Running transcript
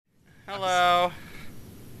Hello.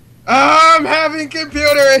 I'm having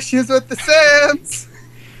computer issues with The Sims!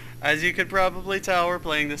 As you could probably tell, we're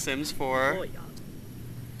playing The Sims 4.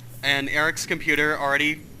 And Eric's computer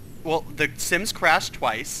already... Well, The Sims crashed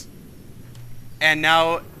twice. And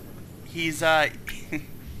now he's,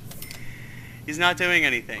 he's not doing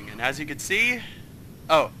anything. And as you can see...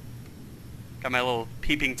 Oh. Got my little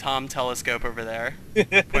peeping Tom telescope over there.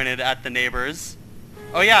 Pointed at the neighbors.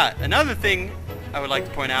 Oh yeah, another thing I would like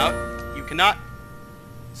to point out. You cannot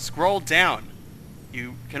scroll down.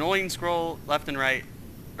 You can only scroll left and right.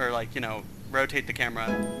 Or like, you know, rotate the camera.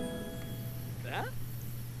 That?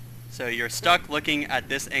 So you're stuck looking at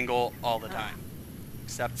this angle all the time.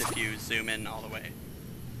 Except if you zoom in all the way.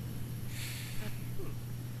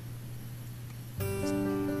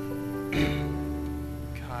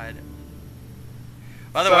 God.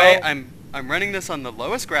 By the way, I'm running this on the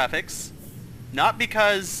lowest graphics. Not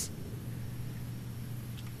because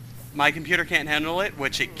my computer can't handle it,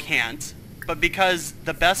 which it can't, but because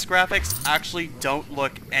the best graphics actually don't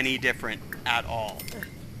look any different at all.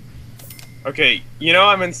 Okay, you know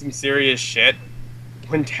I'm in some serious shit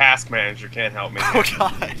when Task Manager can't help me. Oh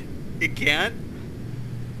god, it can't?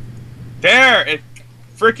 There! It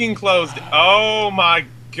freaking closed. Oh my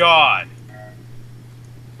god.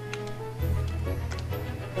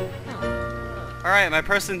 Alright, my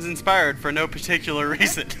person's inspired for no particular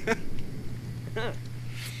reason.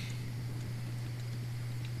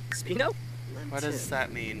 Speedo? What does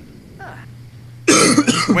that mean?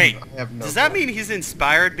 Wait, does that mean he's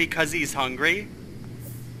inspired because he's hungry?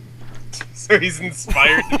 So he's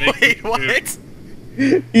inspired to make Wait, food. what?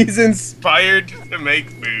 He's inspired to make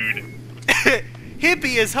food.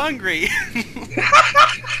 Hippie is hungry!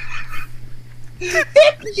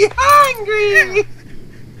 Hippie hungry!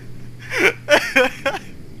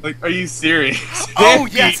 Like, are you serious? Oh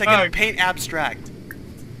yes, I can paint abstract.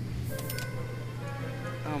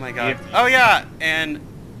 Oh my god. Oh yeah, and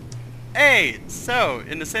hey, so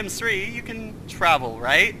in The Sims 3 you can travel,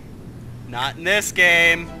 right? Not in this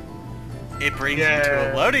game. It brings you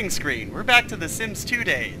to a loading screen. We're back to The Sims 2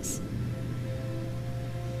 days.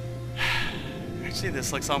 Actually,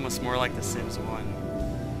 this looks almost more like The Sims 1.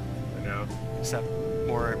 I know. Except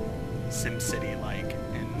more SimCity-like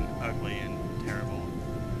and ugly and terrible.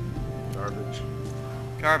 Garbage.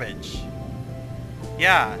 Garbage.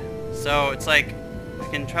 Yeah, so it's like I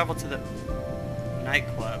can travel to the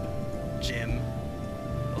nightclub, gym,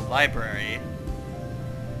 the library,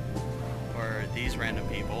 or these random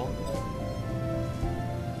people.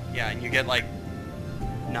 Yeah, and you get like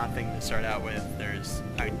nothing to start out with.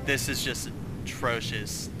 I mean, this is just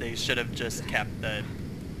atrocious. They should have just kept the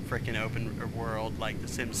freaking open world like The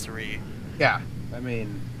Sims 3. Yeah, I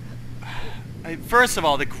mean... First of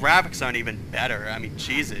all, the graphics aren't even better. I mean,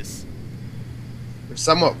 Jesus. They're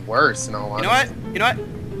somewhat worse, in all honesty. You know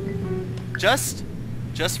what? Just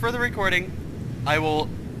for the recording, I will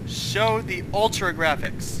show the ultra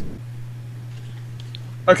graphics.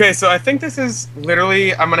 Okay, so I think this is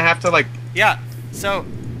literally... I'm gonna have to, like... Yeah, so...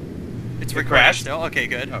 It's recording crashed? still? Okay,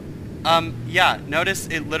 good. Oh. Yeah, notice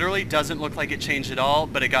it literally doesn't look like it changed at all,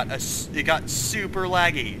 but it got super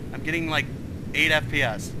laggy. I'm getting like 8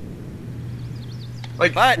 FPS.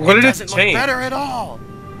 Like, But what it did doesn't it look change? better at all.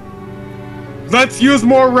 Let's use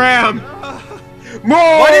more RAM!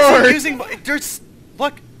 More! What is it using?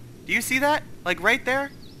 Look, do you see that? Like right there?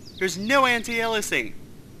 There's no anti-aliasing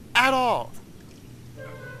at all.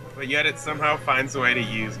 But yet it somehow finds a way to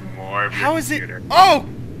use more of your How is it? computer. Oh!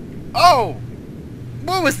 Oh!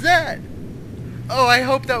 What was that? Oh, I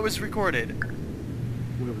hope that was recorded.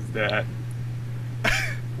 What was that?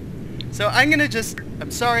 So I'm gonna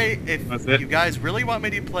I'm sorry if That's it? you guys really want me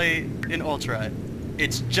to play in Ultra.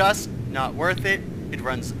 It's just not worth it. It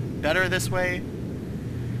runs better this way.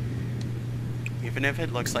 Even if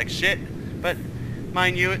it looks like shit. But,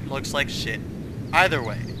 mind you, it looks like shit. Either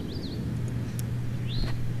way.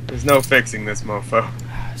 There's no fixing this mofo.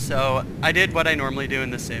 So, I did what I normally do in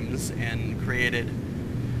The Sims and created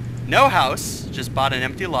no house, just bought an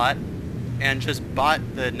empty lot, and just bought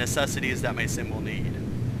the necessities that my sim will need.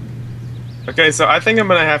 Okay, so I think I'm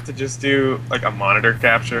gonna have to just do, like, a monitor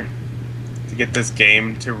capture to get this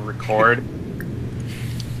game to record.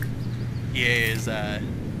 EA is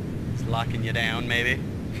locking you down, maybe?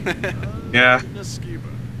 Yeah.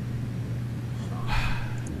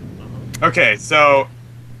 Okay, so...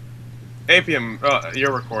 Apiem,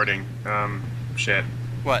 you're recording. Shit.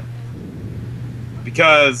 What?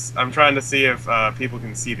 Because I'm trying to see if people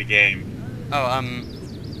can see the game. Oh,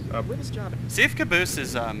 What is Java? see if Caboose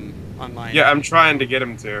is, online. Yeah, I'm trying to get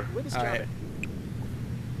him to. What is Alright. Java?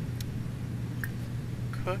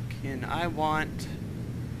 Cook, and I want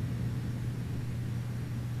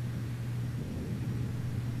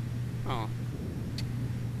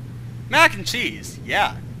Mac and cheese,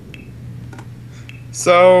 yeah.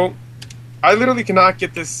 So, I literally cannot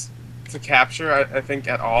get this to capture, I think,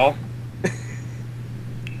 at all.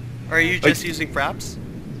 Or are you just using fraps?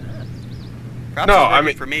 Fraps No, is I working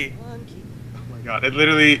mean- for me. One key. Oh my god, it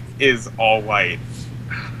literally is all white.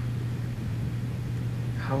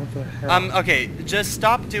 How the hell? Okay, just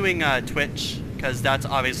stop doing Twitch, because that's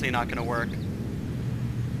obviously not gonna work.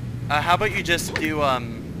 How about you just do,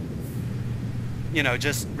 you know,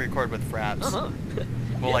 just record with fraps. Uh-huh.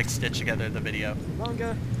 We'll, like, stitch together the video.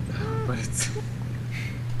 Manga. But it's...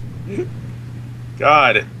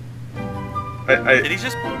 God. Did he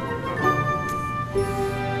just...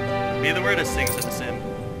 Be the word of sings in a sim.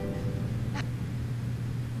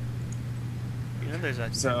 You know, there's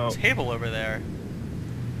a So- table over there.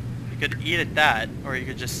 You could eat at that, or you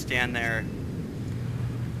could just stand there.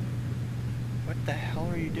 What the hell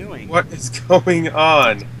are you doing? What is going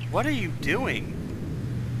on? What are you doing?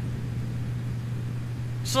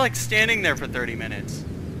 Just like standing there for 30 minutes.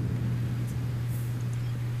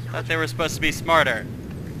 Thought they were supposed to be smarter.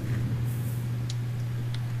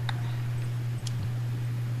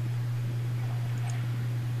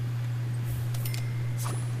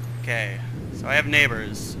 Okay, so I have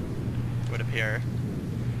neighbors, it would appear.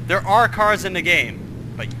 There are cars in the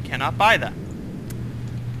game, but you cannot buy them.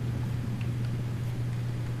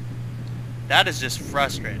 That is just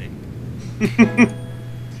frustrating.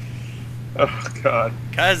 Oh god.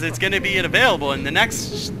 Because it's going to be available in the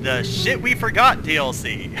next the Shit We Forgot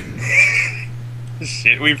DLC.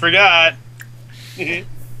 Shit, we forgot. Oh,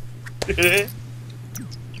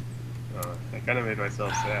 I kind of made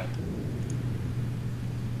myself sad.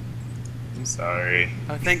 I'm sorry.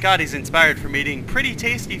 Oh, thank God he's inspired from eating pretty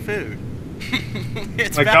tasty food.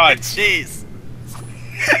 It's My mac God. and cheese.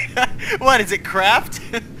 What, is it Kraft?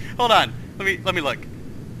 Hold on. Let me look.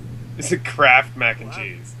 It's a Kraft mac and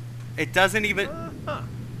cheese. It doesn't even... Huh.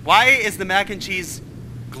 Why is the mac and cheese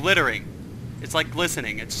glittering? It's like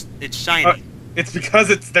glistening. It's shiny. It's because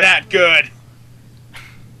it's that good.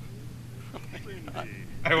 Oh my God.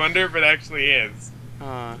 I wonder if it actually is.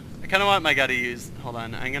 I kind of want my guy to use... Hold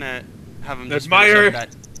on. I'm going to have him just Admire- finish up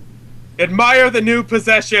Admire the new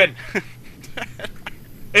possession. that...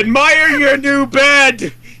 Admire your new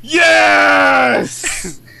bed.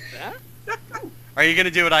 Yes. That? Are you going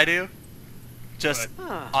to do what I do? Just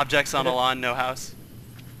Huh. objects on a lawn, no house?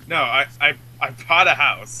 No, I bought a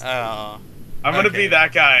house. Oh. I'm gonna okay. be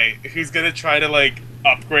that guy who's gonna try to like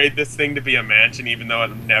upgrade this thing to be a mansion, even though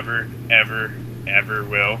it never, ever, ever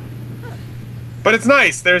will. But it's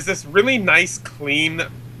nice. There's this really nice, clean,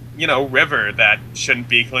 you know, river that shouldn't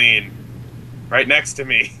be clean, right next to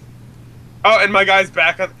me. Oh, and my guy's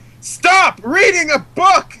back on. Stop reading a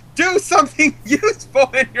book. Do something useful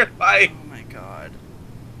in your life. Oh my God.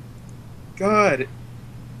 God.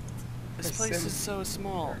 This The place Sim- is so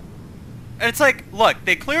small. And it's like, look,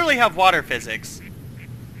 they clearly have water physics.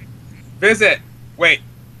 Visit. Wait.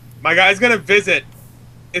 My guy's gonna visit.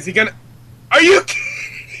 Is he gonna... Are you...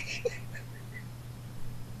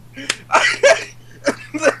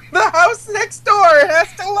 The house next door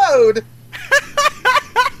has to load.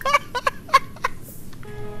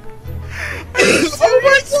 Oh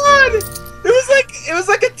my god! It was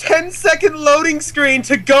like a 10-second loading screen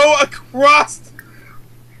to go across.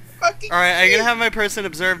 Alright, I'm gonna have my person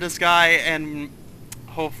observe this guy and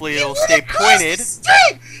hopefully it'll stay pointed.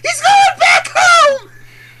 Street! He's going back home!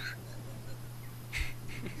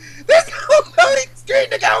 There's no loading screen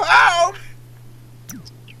to go home!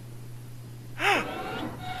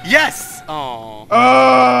 Yes! Oh.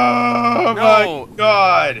 Oh No. my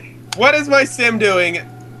god! What is my sim doing?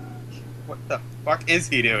 What the fuck is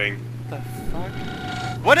he doing? The fuck?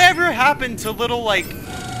 Whatever happened to little, like,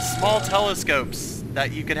 small telescopes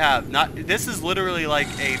that you could have? This is literally like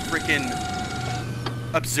a freaking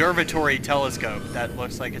observatory telescope that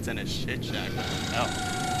looks like it's in a shit shack. Oh.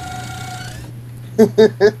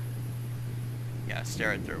 Yeah,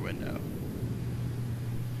 stare it through a window.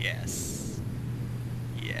 Yes.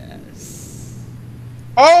 Yes.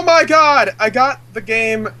 Oh my god! I got the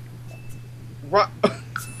game.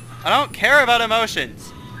 I don't care about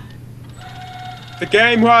emotions. The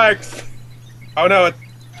game works! Oh no, it's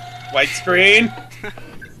white screen.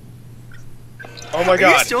 Oh my Are you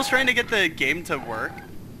god. still trying to get the game to work?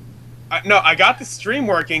 No, I got the stream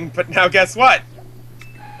working, but now guess what?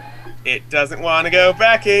 It doesn't want to go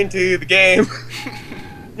back into the game.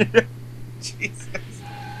 Jesus.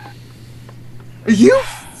 Are you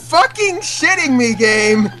fucking shitting me,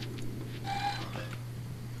 game?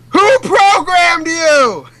 Who programmed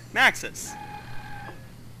you? Maxis.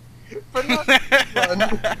 For not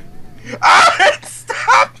fun. Ah, it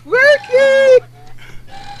stopped working!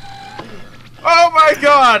 Oh my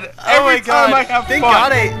god! Oh my Every time god! I have Thank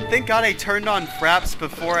fun. God I turned on fraps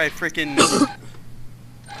before I freaking.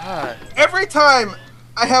 Every time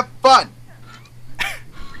I have fun,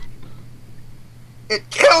 it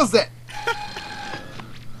kills it.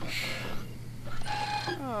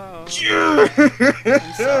 Oh. I'm sorry.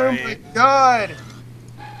 Oh my god.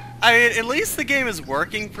 I mean, at least the game is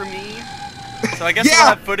working for me. So I guess Yeah. we'll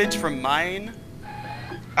have footage from mine.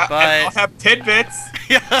 But I'll have tidbits.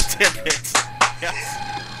 yeah, tidbits. Yes.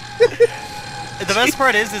 The best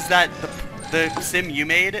part is that the sim you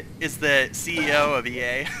made is the CEO of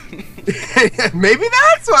EA. Maybe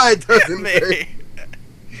that's why it doesn't work. Maybe.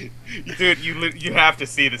 Dude, you have to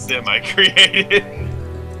see the sim I created.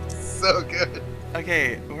 So good.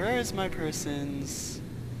 Okay, where is my person's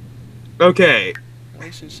Okay.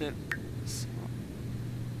 relationship?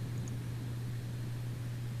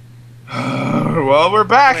 Well, we're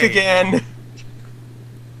back Wait. again.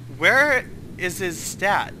 Where is his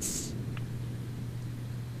stats?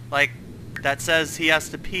 Like, that says he has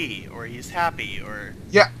to pee, or he's happy, or...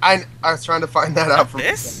 Yeah, I was trying to find that out from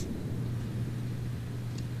This?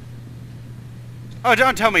 Oh,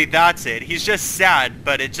 don't tell me that's it. He's just sad,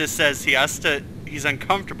 but it just says he's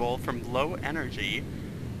uncomfortable from low energy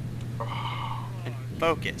and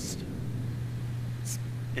focused.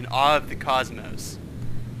 In awe of the cosmos.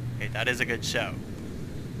 Okay, that is a good show.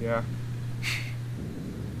 Yeah.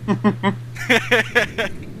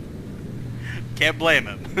 Can't blame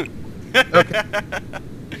him.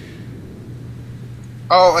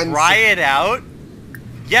 Oh, and Cry it out?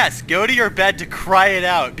 Yes, go to your bed to cry it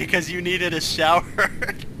out because you needed a shower.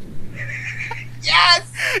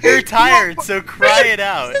 yes. You're tired, so cry it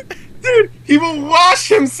out. Dude, he will wash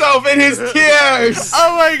himself in his tears.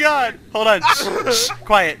 Oh my god! Hold on. Shh, shh,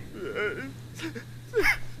 quiet.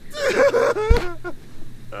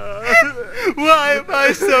 Why am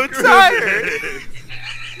I so tired?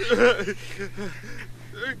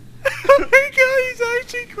 Oh my god, he's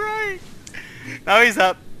actually crying. Now he's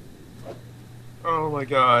up. Oh my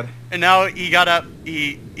god. And now he got up,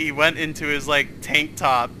 he went into his like tank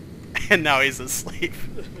top, and now he's asleep.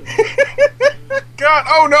 God,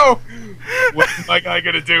 oh no! What's my guy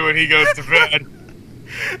gonna do when he goes to bed?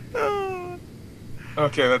 Oh,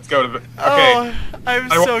 Okay, let's go to bed. Okay. oh,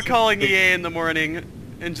 I'm I so want to- calling EA in the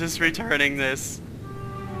morning and just returning this.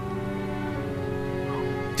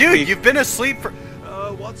 Dude, you've been asleep for...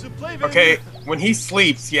 Want to play, baby? Okay, when he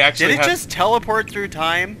sleeps, he actually Did it has... just teleport through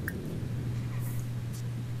time?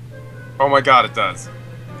 Oh my god, it does.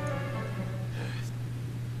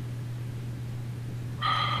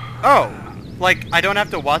 Oh, like I don't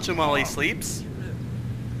have to watch him while he sleeps?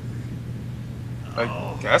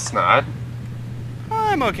 I guess not.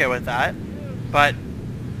 I'm okay with that. But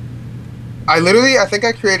I think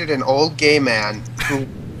I created an old gay man who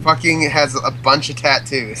fucking has a bunch of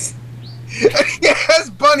tattoos. He has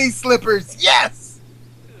bunny slippers. Yes.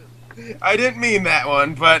 I didn't mean that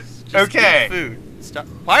one, but just okay. eat food. Stop.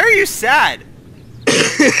 Why are you sad?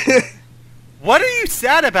 What are you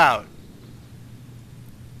sad about?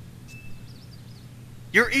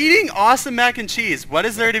 You're eating awesome mac and cheese. What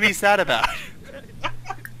is there to be sad about?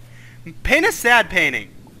 Paint a sad painting.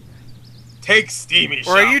 Take Steamy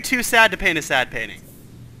Or are Shop. you too sad to paint a sad painting?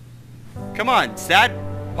 Come on, sad.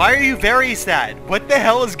 Why are you very sad? What the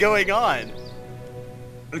hell is going on?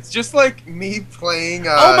 It's just like... Me playing.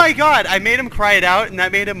 Oh my god, I made him cry it out and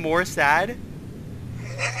that made him more sad?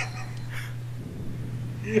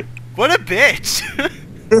 What a bitch!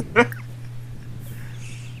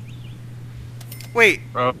 Wait,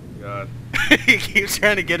 Oh god. he keeps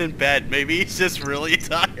trying to get in bed. Maybe he's just really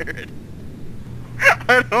tired.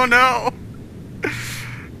 I don't know.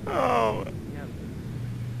 Oh.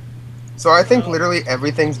 So I think literally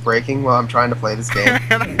everything's breaking while I'm trying to play this game.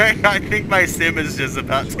 I think my sim is just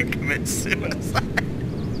about to commit suicide.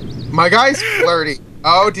 My guy's flirty.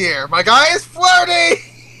 Oh dear, my guy is flirty.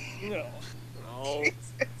 No.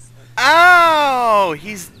 Jesus. Oh,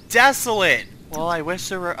 he's desolate. Well, I wish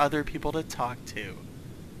there were other people to talk to.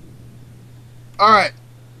 All right.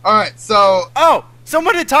 So Oh,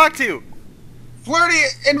 someone to talk to. flirty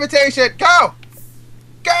invitation. Go.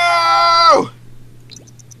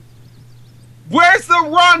 Where's the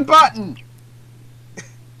run button?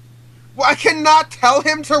 Well, I cannot tell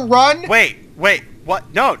him to run. Wait,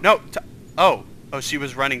 what? No. Oh, she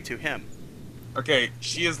was running to him. Okay,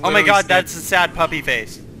 she is Oh my literally god, stand- that's a sad puppy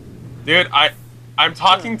face. Dude, I'm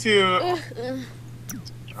talking to...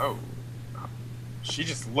 Oh. She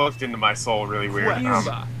just looked into my soul really weird.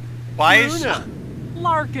 Why is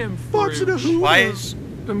Larkin why is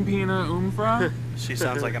Campina Umfra she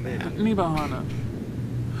sounds like a man? Nibahana.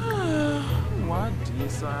 What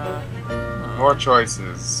is More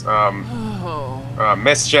choices. Oh.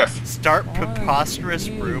 Mischief. Start preposterous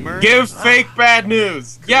rumor. Give fake bad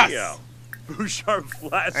news. Yes. Bouchard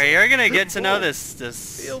Flash. Alright, you're gonna get to know this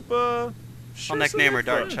Ilpa. I'll nickname her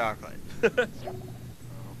Dark Chocolate.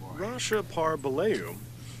 Rasha Par Baleum.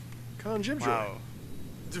 Conjimjoy. Wow.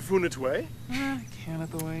 Defunitwe. Can't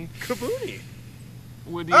the way. Kabuni.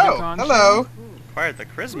 Oh, hello. Acquired the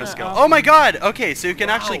charisma skill. Yeah. Oh my god! Okay, so you can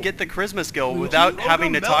actually Wow. get the charisma skill without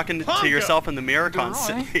having to talk to Melponga. yourself in the mirror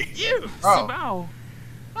constantly. You. Oh.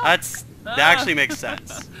 That actually makes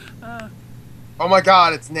sense. Oh my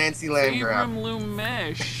god, it's Nancy Landgrab.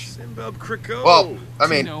 Lumesh. Simbab Kriko. Well, I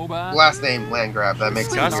mean, Tinoba. last name Landgrab, that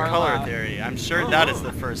makes Gus sense. color theory. I'm sure that is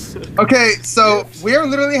the first. Okay, so we are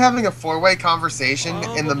literally having a four-way conversation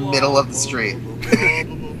in the middle of the street.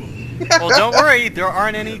 Well, don't worry, there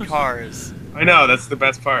aren't any cars. I know, that's the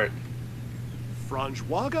best part.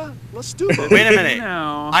 Franjwaga. Let's do it. Wait a minute.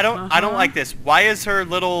 No. I don't like this. Why is her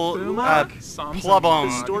little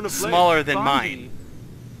plubum smaller than mine?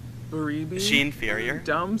 Baribi. Is she inferior?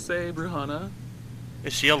 Dumb say Bruhana.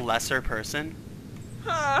 Is she a lesser person?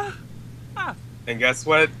 And guess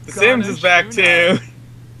what? The Sims is back Shuna. too.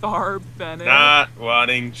 Tharb Fennec. Not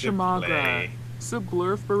wanting to Shamagra. play.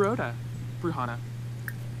 Sublurf Baroda. Bruhana.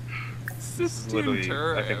 This is literally,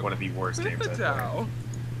 I think, one of the worst games I've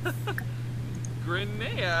played.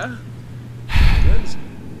 Grenea.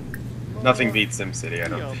 Nothing beats SimCity, I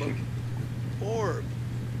don't think. Orb.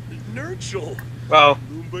 Nurchel. Well,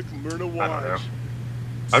 Lumbuk Myrna I don't know. Watch.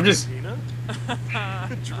 I'm just...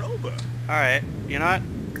 Droba. Alright, you know what?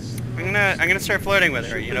 I'm gonna start flirting with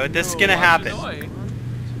her. You know, this is gonna happen.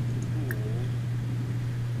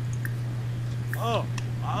 Oh,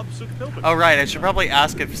 Absuk Pilpin. Oh right, I should probably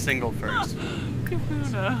ask if single first.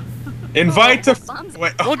 Kapuna. Invite to...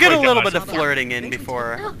 Wait, oh We'll get my a little gosh. bit of flirting in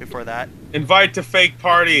before that. Invite to fake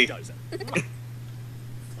party. Oh,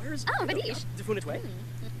 Vadish.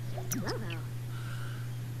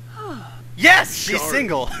 Yes, she's Sorry.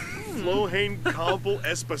 single. Flohane Kalbel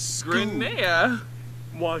Espasku. Grenea.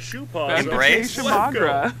 Washupa. Embrace?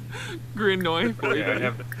 Shamagra. Grenoi. Yeah, I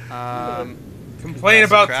have complain Less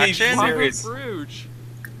about attraction? TV series. Bruge.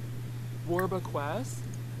 Warba Quest.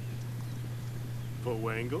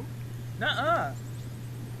 Bowango. Nuh-uh.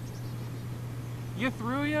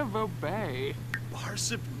 Ythruya Vobay.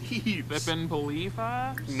 Barsip Neebs. Vipin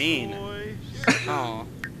Palifa. Mean. Boy. Oh.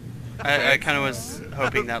 I kind of was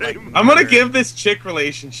hoping that like. I'm gonna give this chick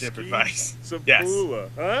relationship advice. Yes. Sabula.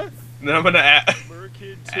 Huh? And then I'm gonna add...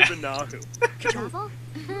 Merkid Tibanahu.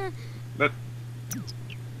 All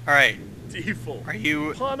right. Default. Are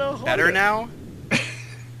you Pana better Honda. now?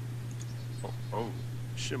 Oh.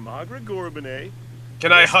 Shamagra Gorbane.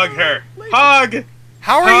 Can I hug her? Hug!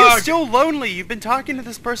 How are you Hug! still lonely? You've been talking to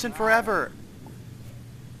this person forever.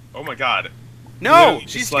 Oh my god. No, Literally,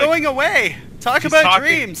 she's just like- going away. Talk She's about talking-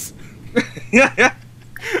 dreams. Yeah.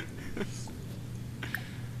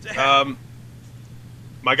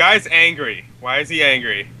 My guy's angry. Why is he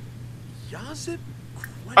angry? Yazip.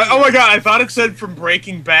 Oh my god, I thought it said from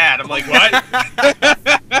Breaking Bad. I'm like, what?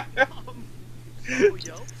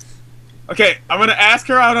 Okay, I'm gonna ask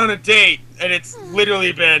her out on a date, and it's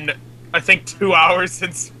literally been, I think, 2 hours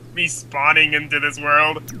since me spawning into this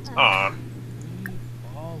world. Aw.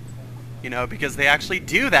 You know, because they actually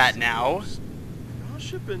do that now.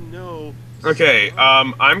 No. Okay,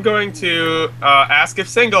 I'm going to ask if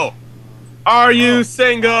single. Are you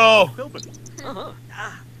single?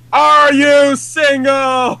 Are you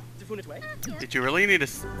single? Did you really need to?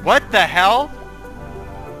 What the hell?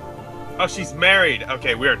 Oh, she's married.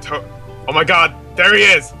 Okay, we are oh my god, there he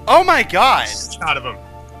is! Oh my god! Out of him.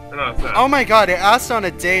 No, it's not. Oh my god, it asked on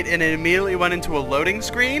a date and it immediately went into a loading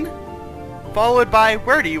screen, followed by,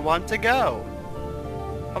 where do you want to go?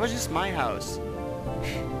 How about just my house?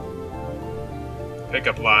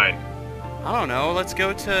 Pickup line. I don't know, let's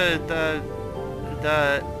go to the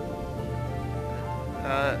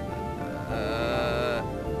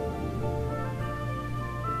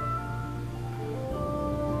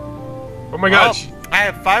Oh my god. well, I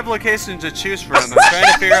have 5 locations to choose from. I'm trying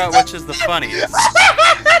to figure out which is the funniest.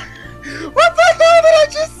 What the hell did I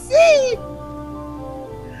just see?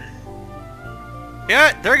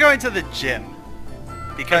 Yeah, they're going to the gym.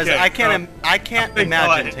 Because Okay, I can't think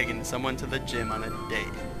imagine what? taking someone to the gym on a date.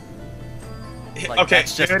 Like, Okay,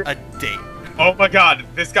 that's just dude. a date. Oh my god,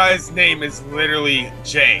 this guy's name is literally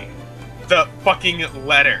J. The fucking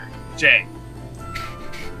letter J.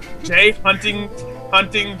 J Hunting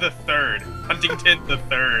the Third. Huntington the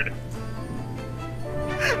Third.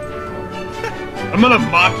 I'm gonna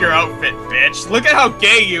mock your outfit, bitch. Look at how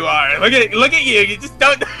gay you are. Look at you. You just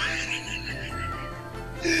don't.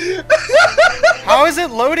 How is it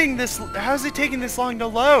loading this? How is it taking this long to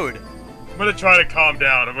load? I'm gonna try to calm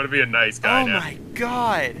down. I'm gonna be a nice guy Oh now. my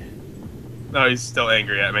god. No, he's still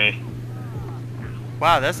angry at me.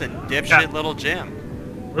 Wow, that's a dipshit Yeah. little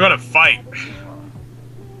gym. We're gonna fight.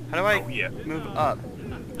 How do I Oh, yeah. move up?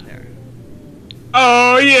 There.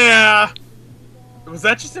 Oh yeah! Was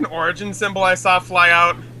that just an origin symbol I saw fly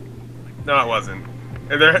out? No, it wasn't.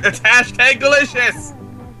 It's hashtag delicious!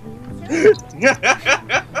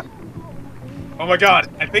 Oh my god,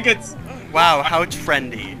 I think it's... Wow, how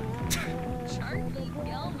trendy.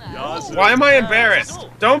 Yazip. Why am I embarrassed?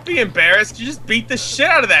 Don't be embarrassed, you just beat the shit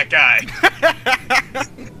out of that guy.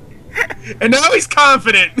 And now he's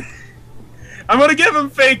confident. I'm gonna give him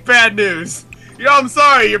fake bad news. Yo, I'm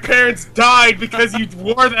sorry, your parents died because you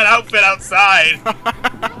wore that outfit outside.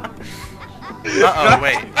 Uh-oh,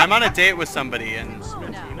 wait. I'm on a date with somebody and...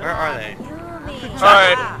 Where are they?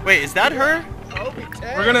 Alright, Wait, is that her?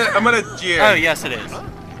 I'm gonna jeer. Oh, yes it is.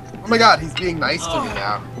 Oh my god, he's being nice to me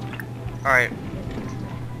now. Alright.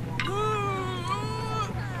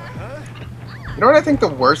 You know what I think the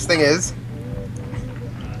worst thing is?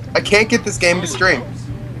 I can't get this game to stream.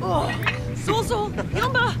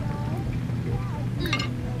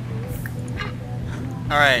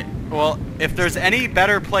 Alright. Well, if there's any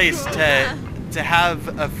better place to have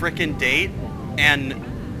a frickin' date and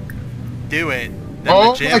do it than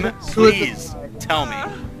Oh the gym, my God. please tell me.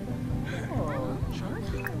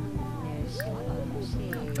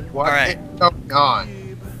 What Alright. is going on?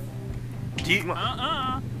 Do you,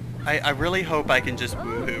 I really hope I can just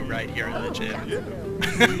woohoo right here in the gym.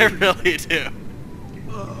 I really do.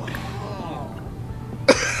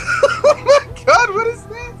 Oh my god, what is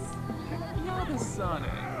this?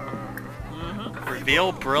 Sonic.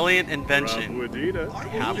 Reveal brilliant invention. Rabuadita.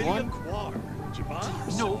 Have one?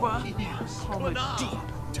 Nova.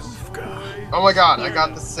 Oh my god, I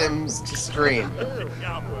got the Sims to stream.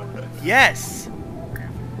 Yes!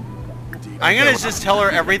 I'm gonna just tell her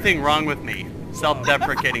everything wrong with me.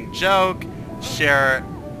 Self-deprecating joke, share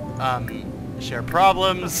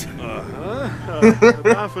problems.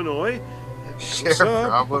 Raffinoi. Share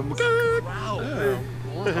problems.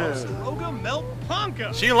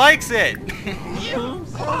 She likes it!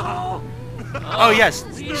 Oh yes,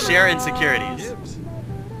 share insecurities.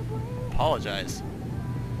 Apologize.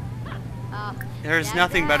 There's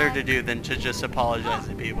nothing better to do than to just apologize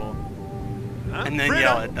to people. And then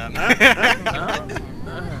yell at them.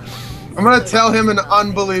 I'm gonna tell him an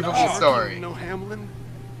unbelievable story. No Hamlin.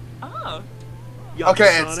 Ah.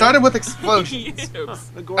 Okay, it started with explosions.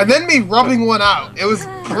 And then me rubbing one out. It was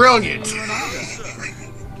brilliant.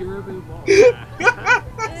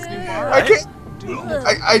 I can't.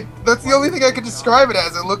 That's the only thing I could describe it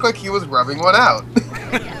as. It looked like he was rubbing one out.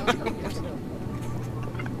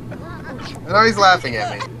 And now he's laughing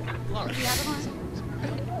at me.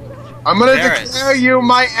 I'm gonna declare you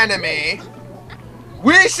my enemy.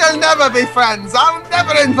 We shall never be friends. I'll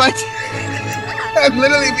never invite you. I'm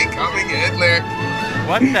literally becoming Hitler.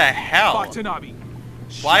 What the hell? Watanabe.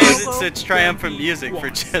 Why is it such triumphant music for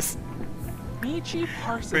just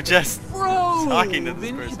talking to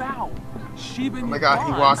this person? Oh my god,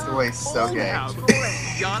 he walked away so gay.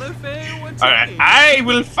 Alright, I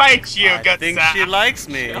will fight you, I think Gutsa. she likes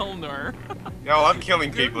me. Yo, I'm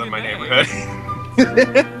killing people in my neighborhood.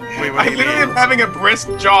 Wait, what I do you literally am mean? having a brisk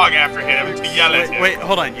jog after him to yell at him. Wait,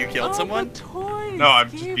 hold on. You killed someone? No, I'm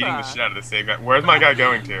just beating the shit out of the same guy. Where's my guy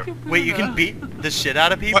going to? Wait, you can beat the shit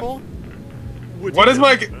out of people? What is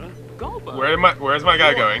my... Where's my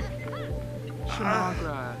guy going?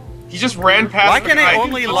 He just ran past Why the can guy. I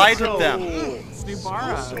only lie to them?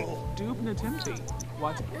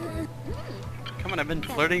 Come on, I've been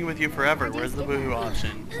flirting with you forever. Where's the woohoo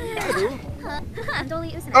option?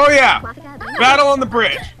 Oh yeah! Battle on the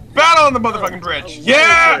bridge! Battle on the motherfucking bridge!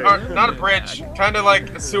 Yeah! Or, not a bridge. Kind of like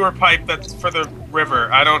a sewer pipe that's for the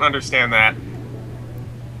river. I don't understand that.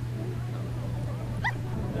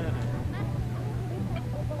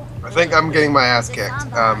 I think I'm getting my ass kicked.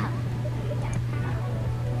 Can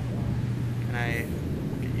I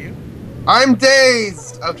get you? I'm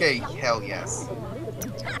dazed! Okay, hell yes.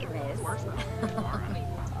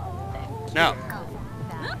 No.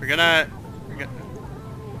 We're gonna...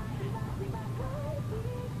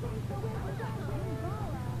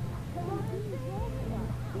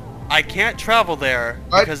 I can't travel there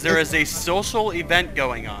What? because there is a social event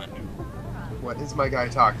going on. What is my guy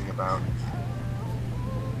talking about?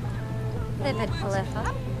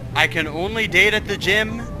 I can only date at the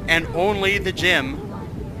gym and only the gym.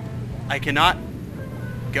 I cannot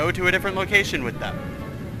go to a different location with them.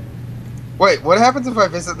 Wait, what happens if I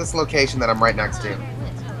visit this location that I'm right next to?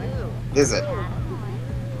 Visit.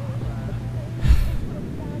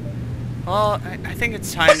 Well, I think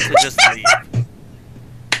it's time to just leave.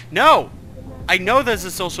 No! I know there's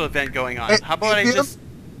a social event going on. How about I just...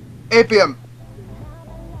 Apiem.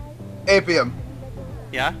 Apiem.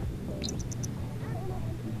 Yeah?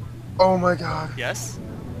 Oh my god. Yes?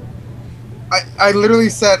 I literally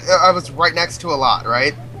said I was right next to a lot,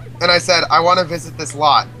 right? And I said, I want to visit this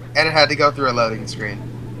lot. And it had to go through a loading screen.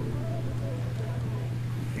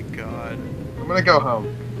 My god. I'm gonna go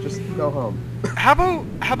home. Just go home. How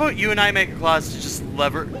about you and I make a clause to just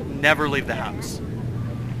never leave the house?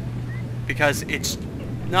 Because it's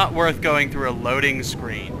not worth going through a loading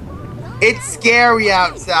screen. It's scary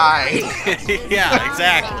outside. Yeah,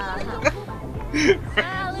 exactly.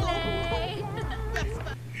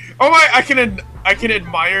 Oh my! I can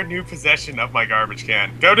admire new possession of my garbage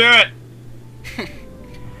can. Go do it.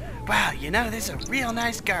 Wow, you know, this is a real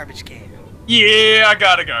nice garbage can. Yeah, I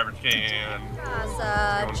got a garbage can.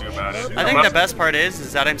 Casa. Don't do about it. I think the best part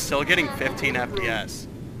is that I'm still getting 15 FPS.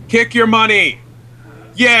 Kick your money.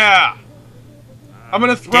 Yeah. I'm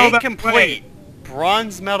gonna throw Day that complete. away.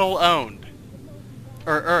 Bronze medal owned.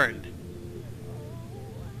 Or earned.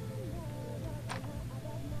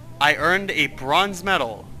 I earned a bronze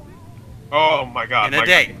medal Oh my god. in a my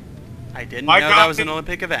day. guy- I didn't My know God. that was an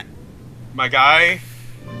Olympic event. My guy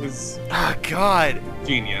is Oh god.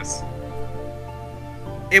 genius.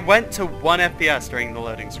 It went to 1 FPS during the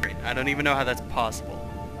loading screen. I don't even know how that's possible.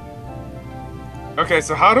 Okay,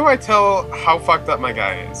 so how do I tell how fucked up my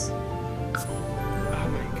guy is? Oh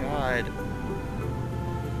my god.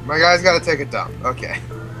 My guy's gotta take a dump. Okay.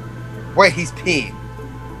 Wait, he's peeing.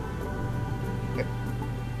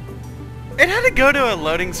 It had to go to a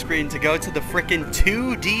loading screen to go to the frickin'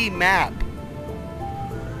 2D map.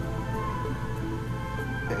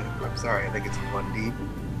 Okay, I'm sorry, I think it's 1D.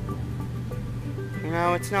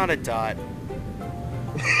 No, it's not a dot.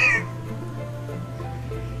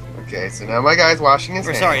 Okay, so now my guy's washing his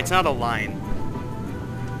Or hands. sorry, it's not a line.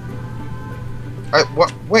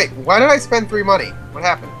 What? Wait, why did I spend 3 money? What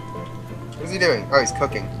happened? What is he doing? Oh, he's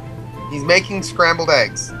cooking. He's making scrambled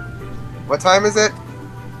eggs. What time is it?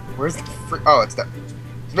 Where's the oh, it's done.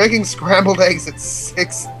 He's making scrambled eggs at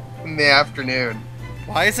 6 in the afternoon.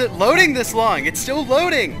 Why is it loading this long? It's still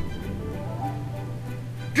loading!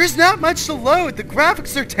 There's not much to load! The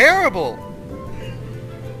graphics are terrible!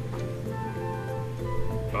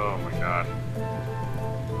 Oh my god.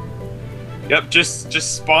 Yep, just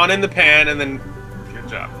spawn in the pan and then good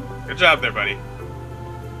job. Good job there, buddy.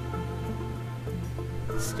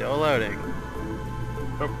 Still loading.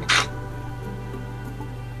 Oh.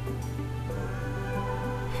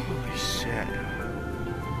 Holy shit.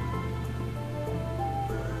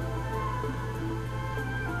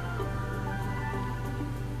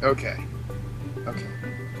 Okay. Okay.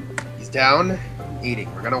 He's down,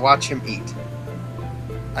 eating. We're gonna watch him eat.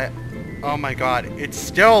 Oh my god, it's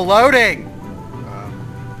still loading!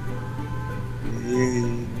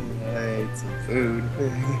 I ate some food.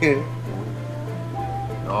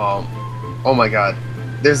 Oh my god.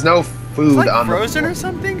 There's no food It's like on frozen the or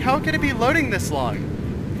something? How could it be loading this long?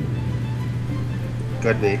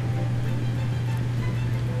 Could be.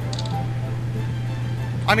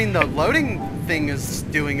 I mean, the loading thing is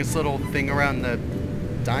doing its little thing around the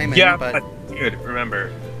diamond, Yeah, but... but dude,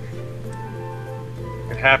 remember.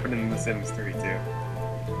 It happened in The Sims 3 too.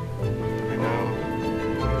 I know.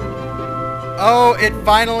 Oh, it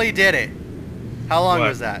finally did it! How long What?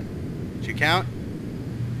 was that? Did you count?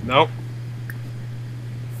 Nope.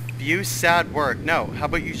 View sad work. No, how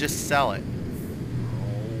about you just sell it?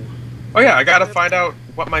 Oh yeah, I gotta find out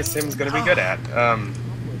what my Sim's gonna be good at. Ouch.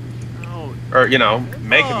 Or, you know,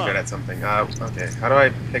 make him good at something. Okay, how do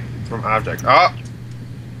I pick from object? Oh!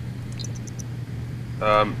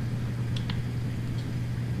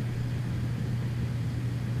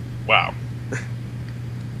 Wow.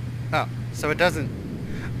 Oh, so it doesn't...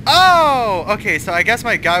 Oh! Okay, so I guess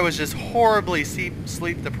my guy was just horribly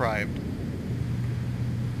sleep deprived.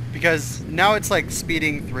 Because now it's like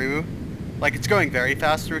speeding through. Like it's going very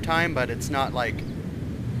fast through time, but it's not like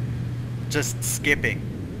just skipping.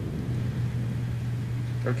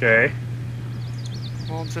 Okay.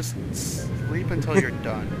 Well, just sleep until you're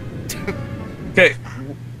done. Okay.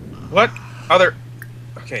 What other...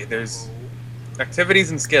 Okay, there's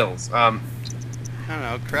activities and skills. I don't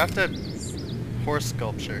know, craft a horse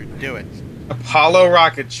sculpture. Do it. Apollo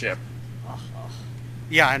rocket ship.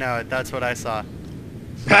 Yeah, I know, that's what I saw.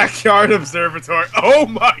 Backyard observatory. Oh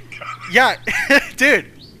my god. Yeah, dude,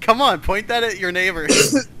 come on, point that at your neighbor.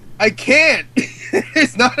 I can't!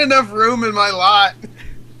 There's not enough room in my lot.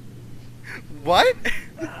 What?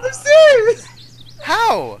 I'm serious!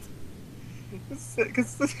 How?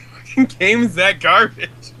 Because this fucking game is that garbage.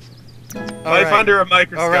 Life right. under a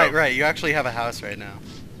microscope. Oh, right. You actually have a house right now.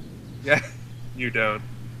 Yeah, you don't.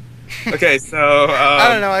 Okay, so I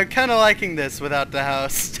don't know. I'm kind of liking this without the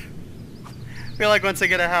house. I feel like once I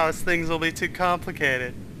get a house, things will be too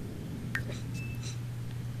complicated.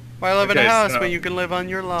 Why live in a Okay, house so- when you can live on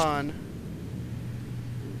your lawn?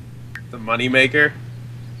 the moneymaker.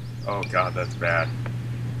 Oh god, that's bad.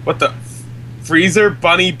 What the? Freezer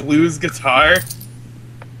Bunny Blues guitar?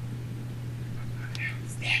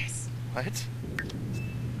 Yes. What?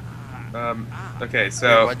 Okay, Wait,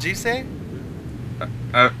 so what'd you say?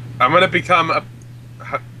 I'm gonna become a.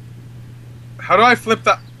 How do I flip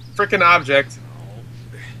the frickin' object?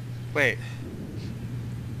 Wait.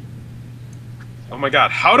 Oh my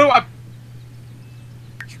god, how do I?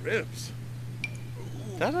 Trips.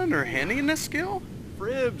 Is that under handiness skill?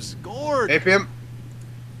 Fribs. Gord. Apiem,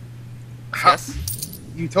 how, Yes.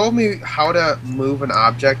 you told me how to move an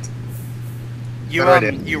object. You No, I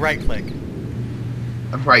didn't. you right click.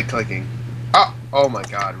 I'm right clicking. Oh my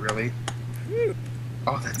god, really?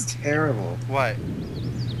 Oh, that's terrible. What?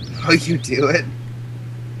 How you do it?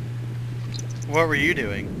 What were you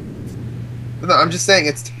doing? No, I'm just saying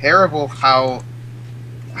it's terrible how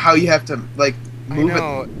you have to like move I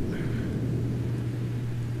know. it.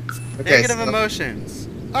 Negative so- emotions.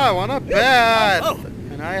 I want a bath, Oh.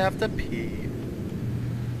 and I have to pee.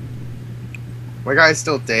 My guy's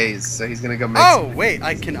still dazed, so he's gonna go make. Oh wait,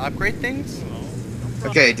 I can upgrade things.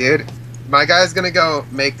 Okay, dude. My guy's gonna go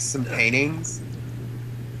make some paintings.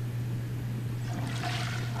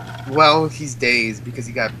 Well, he's dazed because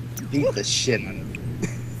he got beat the shit out of him.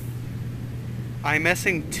 I'm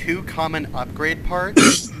missing 2 common upgrade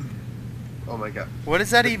parts. Oh my god. What does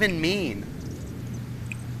that even mean?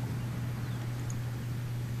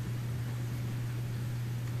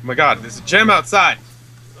 Oh my god, there's a gem outside.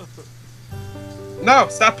 No,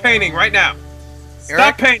 stop painting right now. Stop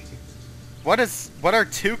Eric? painting. What are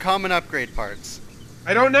 2 common upgrade parts?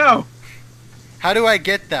 I don't know. How do I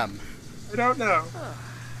get them? I don't know.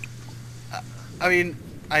 I mean,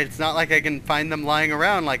 it's not like I can find them lying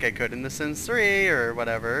around like I could in The Sims 3 or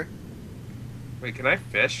whatever. Wait, can I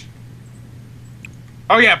fish?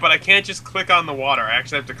 Oh yeah, but I can't just click on the water. I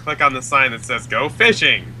actually have to click on the sign that says "Go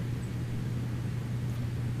fishing."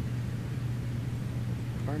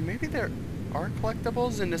 Or maybe there are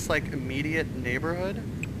collectibles in this like immediate neighborhood?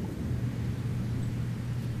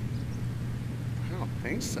 I don't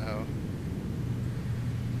think so.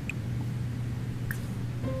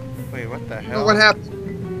 Wait, what the hell? What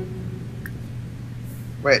happened?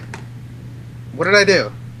 Wait. What did I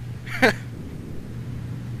do?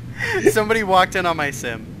 Somebody walked in on my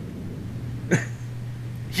sim.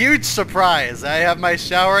 Huge surprise! I have my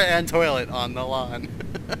shower and toilet on the lawn.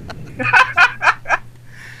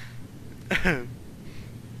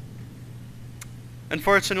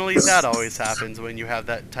 Unfortunately, that always happens when you have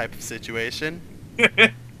that type of situation.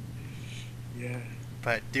 Yeah.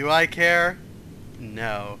 But do I care?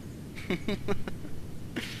 No.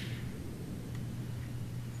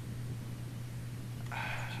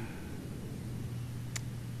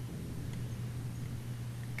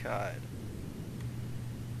 God.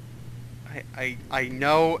 I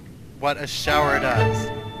know what a shower does.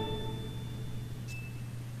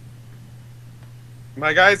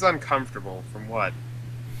 My guy's uncomfortable from what?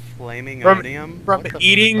 Flaming From- odium? From What the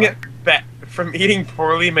eating fuck? from eating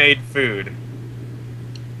poorly made food.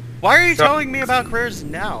 Why are you So- telling me about careers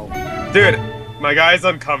now? Dude, my guy's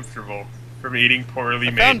uncomfortable from eating poorly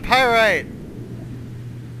I made. found pyrite!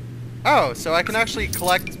 Oh, so I can actually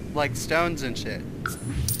collect, like, stones and shit.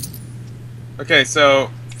 Okay, so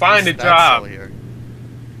find a That's job. still here.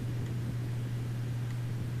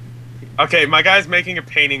 Okay, my guy's making a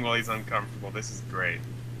painting while he's uncomfortable. This is great.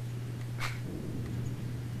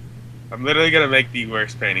 I'm literally gonna make the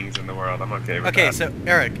worst paintings in the world. I'm okay with Okay, that. so,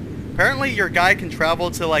 Eric, apparently your guy can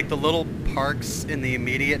travel to, like, the little parks in the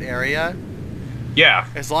immediate area, Yeah,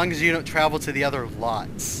 as long as you don't travel to the other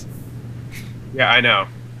lots. yeah, I know.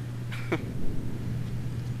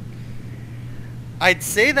 I'd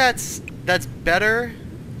say that's better,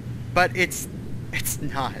 but it's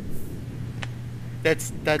not.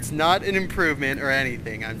 That's not an improvement or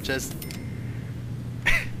anything. I'm just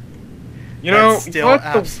You know, that's you still know what the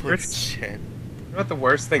absolute worst, shit. you know what the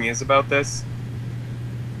worst thing is about this?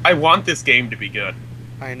 I want this game to be good.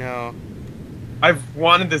 I know. I've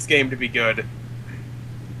wanted this game to be good.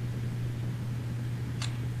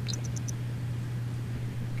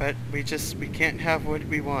 But we can't have what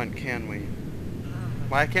we want, can we?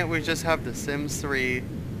 Why can't we just have The Sims 3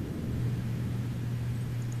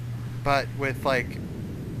 but with like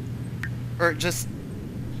or just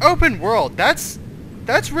open world? That's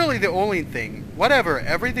that's really the only thing. Whatever,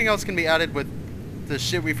 everything else can be added with the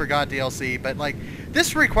shit we forgot DLC, but like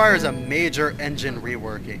this requires a major engine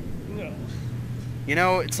reworking. No. You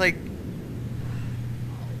know, it's like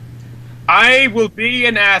I will be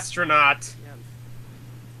an astronaut.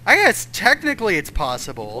 I guess technically it's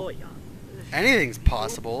possible. Anything's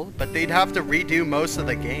possible, but they'd have to redo most of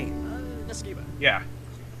the game. Yeah.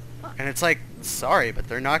 And it's like, sorry, but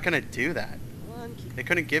they're not gonna do that. They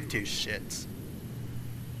couldn't give two shits.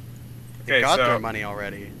 They Okay, got so their money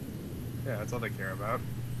already. yeah, that's all they care about.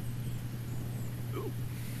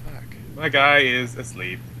 Fuck. My guy is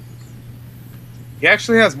asleep. He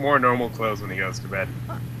actually has more normal clothes when he goes to bed.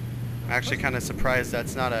 I'm actually kind of surprised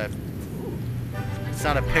that's not a. It's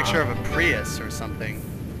not a picture of a Prius or something.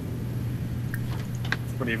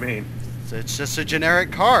 What do you mean? So it's just a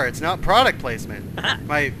generic car. It's not product placement.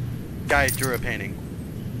 My guy drew a painting,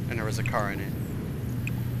 and there was a car in it.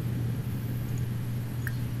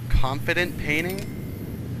 Confident painting?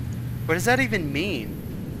 What does that even mean?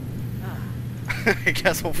 I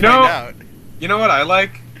guess we'll find out. You know what I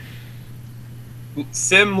like?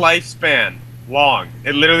 Sim lifespan. Long.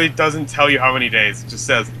 It literally doesn't tell you how many days. It just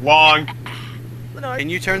says long. Can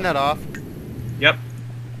you turn that off? Yep.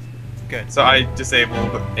 Good. So I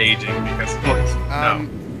disabled aging because no.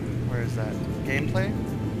 Where is that? Gameplay?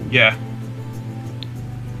 Yeah.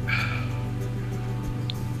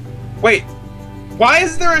 Wait. Why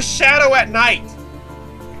is there a shadow at night?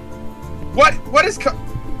 What is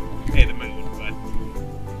Hey, the moon, bud.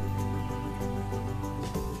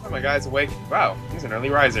 Oh, my guy's awake. Wow, he's an early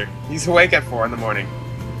riser. He's awake at 4 in the morning.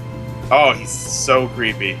 Oh, he's so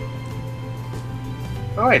creepy.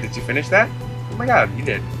 Oh, wait, did you finish that? Oh my god, you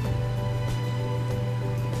did.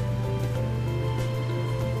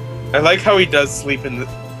 I like how he does sleep in the...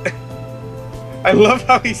 I love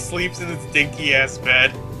how he sleeps in this dinky-ass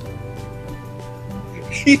bed.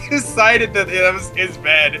 He decided that it was his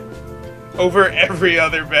bed over every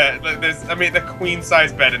other bed. Like there's, I mean, the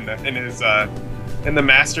queen-size bed in the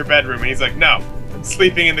master bedroom, and he's like, no, I'm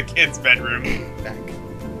sleeping in the kid's bedroom. Back.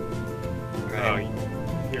 Oh, Right.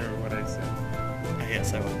 you hear what I said?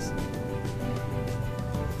 Yes, I was.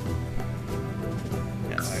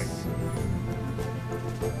 Yes.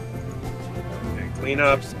 Okay, clean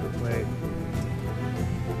up. Wait.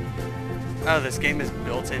 Oh, this game is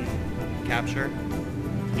built-in capture.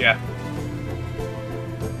 Yeah.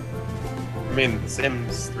 I mean,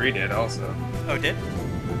 Sims 3 did also. Oh, it did?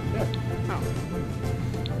 Yeah. Oh.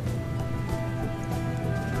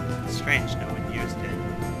 Strange, no one used it.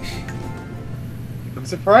 I'm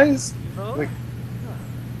surprised. Like,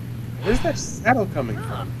 where's that shadow coming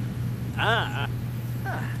from? That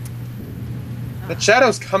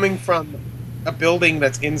shadow's coming from a building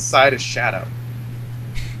that's inside a shadow.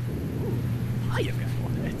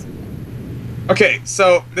 Okay,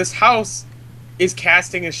 so this house is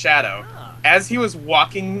casting a shadow. As he was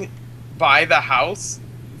walking by the house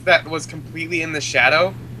that was completely in the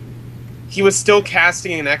shadow, he was still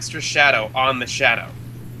casting an extra shadow on the shadow.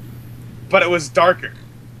 But it was darker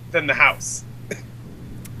than the house.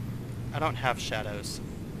 I don't have shadows.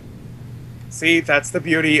 See, that's the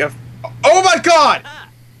beauty of... Oh my god!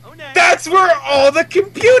 That's where all the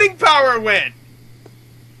computing power went!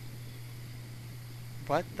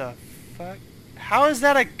 What the fuck? How is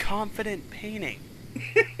that a confident painting?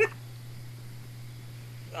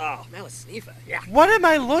 Oh, that was Sneefa. Yeah. What am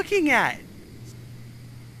I looking at?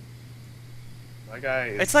 My guy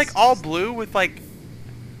is... It's like all blue with like...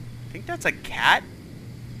 I think that's a cat?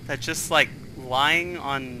 That's just like lying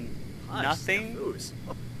on nothing?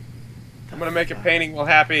 I'm gonna make a painting while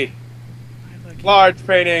happy. Large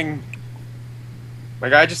painting. My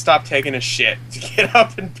guy just stopped taking a shit to get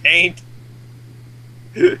up and paint.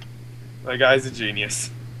 My guy's a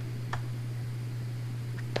genius.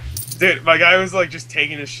 Dude, my guy was like just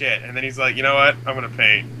taking a shit, and then he's like, you know what? I'm gonna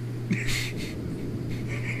paint.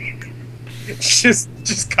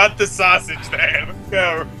 just cut the sausage there. Let's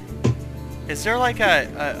go. Is there like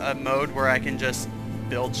a mode where I can just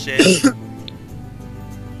build shit?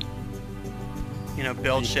 You know,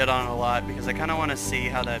 build shit on a lot, because I kind of want to see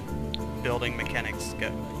how that building mechanics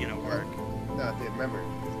go, you know, work. No, dude, remember,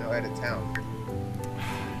 there's no edit town.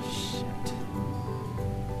 Shit.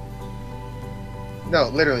 No,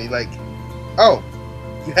 literally, like... Oh!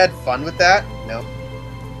 You had fun with that? No.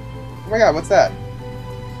 Oh my god, what's that?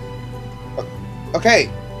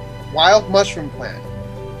 Okay. Wild mushroom plant.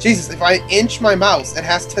 Jesus, if I inch my mouse, it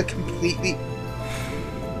has to completely...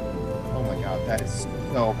 Oh my god, that is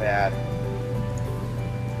so bad.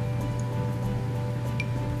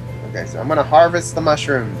 Okay, so I'm gonna harvest the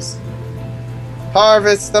mushrooms.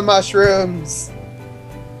 Harvest the mushrooms!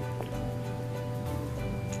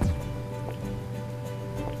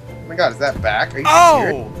 god, is that back? Are you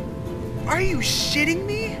serious? Oh! Are you shitting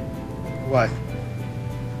me? What?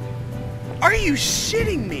 Are you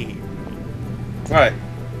shitting me? What?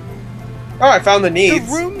 Oh, I found the needs.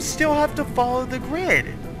 The rooms still have to follow the grid.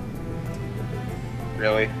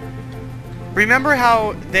 Really? Remember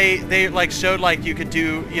how they like showed like you could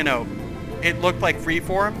do, you know, it looked like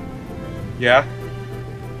freeform? Yeah.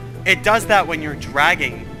 It does that when you're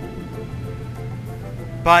dragging.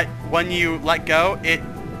 But when you let go, it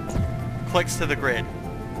clicks to the grid.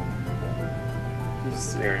 You're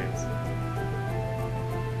serious.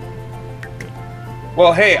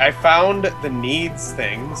 Well, hey, I found the needs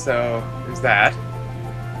thing, so there's that.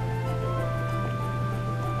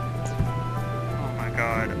 Oh my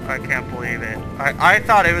god, I can't believe it. I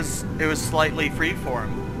thought it was slightly freeform.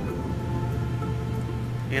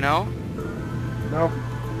 You know? Nope.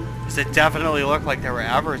 Because it definitely looked like they were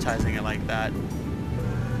advertising it like that.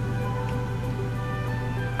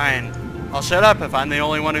 Fine. I'll shut up if I'm the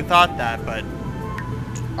only one who thought that, but...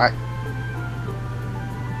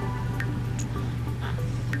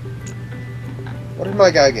 What did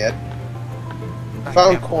my guy get? I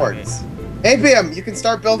Found can't quartz. Apiem, you can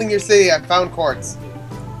start building your city. I found quartz. believe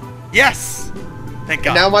it. Yes! Thank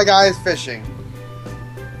God. And now my guy is fishing.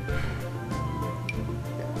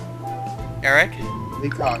 Eric?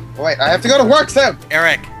 Wait, I have to go to work soon!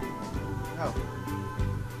 Eric! No.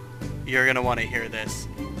 You're gonna want to hear this.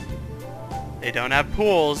 They don't have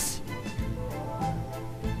pools,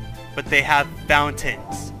 but they have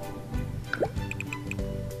fountains.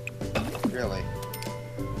 Really?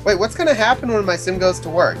 Wait, what's gonna happen when my sim goes to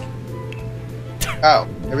work? Oh,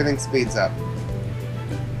 everything speeds up.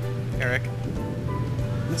 Eric?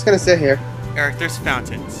 I'm just gonna sit here. Eric, there's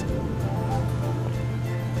fountains.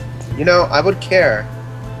 You know, I would care.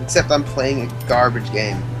 Except I'm playing a garbage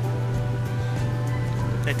game.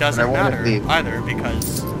 It I doesn't wanna matter leave. either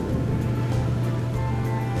because...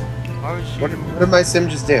 Why would you... What did my sim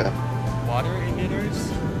just do? Water emitters?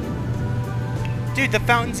 Dude, the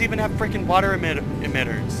fountains even have freaking water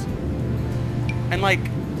emitters. And like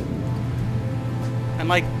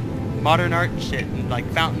modern art shit and like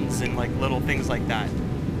fountains and like little things like that.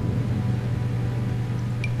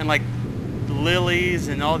 And like lilies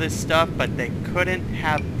and all this stuff, but they couldn't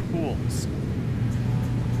have pools.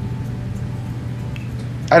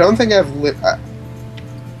 I don't think I've lit. I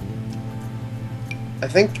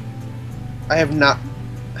think I have not.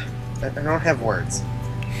 I don't have words.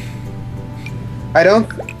 I don't.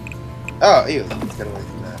 Oh, ew. Let's get away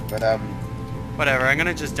from that. But Whatever, I'm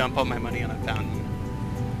gonna just dump all my money on a fountain.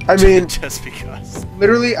 I mean, just because.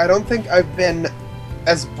 literally, I don't think I've been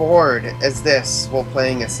as bored as this while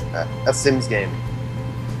playing a Sims game.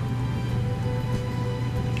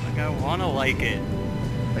 Like, I wanna like it.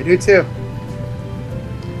 I do too.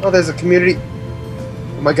 Oh, there's a community.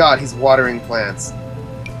 Oh my god, he's watering plants.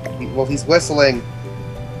 Well, he's whistling.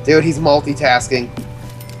 Dude, he's multitasking.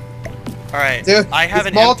 Alright, Dude, I have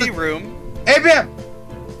he's an empty room. Hey, Bim!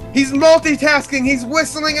 He's multitasking! He's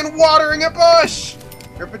whistling and watering a bush!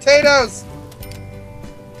 Or potatoes!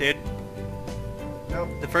 Dude, Nope.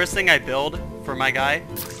 the first thing I build for my guy,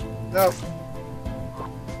 Nope.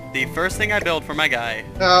 the first thing I build for my guy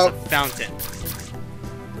No. is a fountain.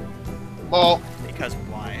 Well, Because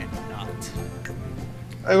why not?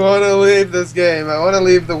 I want to leave this game. I want to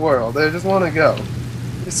leave the world. I just want to go.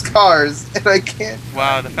 There's cars, and I can't.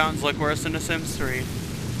 Wow, the fountains look worse than The Sims 3.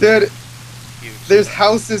 Dude, Huge. there's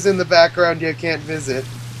houses in the background you can't visit.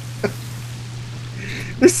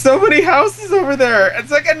 There's so many houses over there.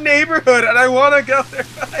 It's like a neighborhood, and I want to go there,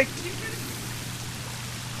 but I can't.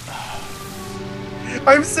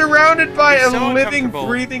 I'm surrounded by You're a so living, uncomfortable.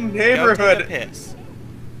 breathing Go take neighborhood. a piss.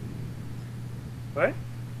 What?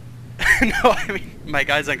 No, I mean, my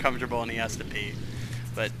guy's uncomfortable and he has to pee.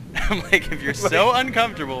 But I'm like, if you're so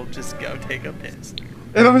uncomfortable, just go take a piss.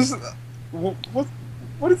 And I'm just, what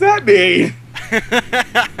does that mean?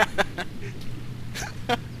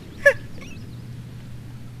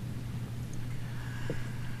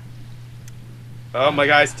 Oh, my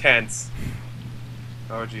guy's tense.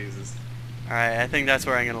 Oh, Jesus. Alright, I think that's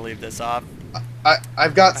where I'm gonna leave this off.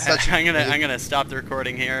 I've got such. I'm gonna stop the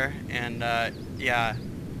recording here, and yeah,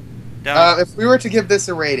 don't If we were to give this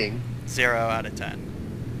a rating, 0 out of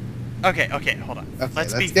 10. Okay, hold on. Okay, let's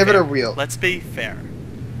let's be give it fair. a real- Let's be fair.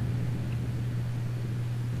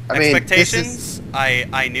 I mean, Expectations.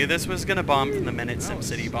 I knew this was gonna bomb from the minute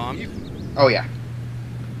SimCity bombed. Oh yeah.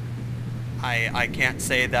 I can't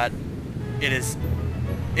say that it is.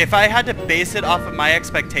 If I had to base it off of my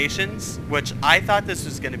expectations, which I thought this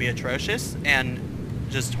was going to be atrocious and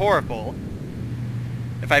just horrible,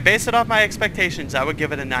 if I base it off my expectations, I would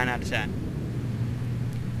give it a 9 out of 10.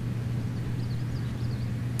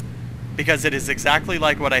 because it is exactly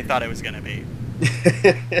like what I thought it was going to be.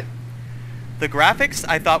 The graphics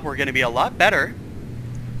I thought were going to be a lot better.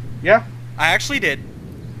 Yeah. I actually did.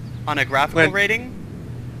 On a graphical When- rating,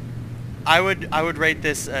 I would rate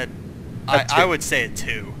this at, A 2. I would say a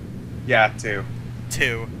 2. Yeah, too.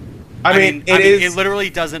 2. I mean, it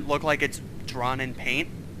literally doesn't look like it's drawn in paint,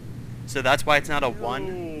 so that's why it's not a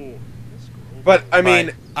 1. But I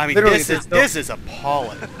mean, literally, this is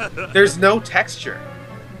appalling. there's no texture.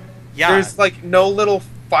 Yeah, There's like no little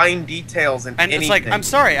fine details in and anything. it's like, I'm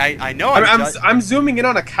sorry, I know I'm zooming in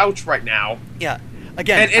on a couch right now, yeah.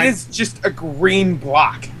 Again, and it is just a green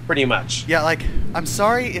block, pretty much. Yeah, like, I'm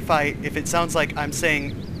sorry if it sounds like I'm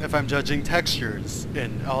saying if I'm judging textures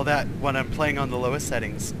and all that when I'm playing on the lowest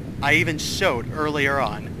settings. I even showed earlier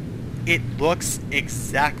on, it looks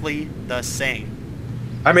exactly the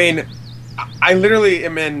same. I mean, I literally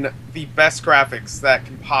am in the best graphics that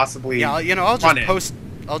can possibly. Yeah, you know, I'll run just it. post.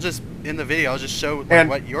 I'll just in the video. I'll just show like, And-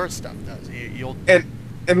 what your stuff does. You'll. and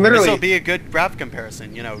This literally, will be a good graph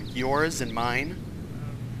comparison. You know, yours and mine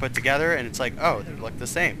put together, and it's like, oh, they look the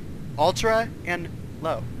same. Ultra and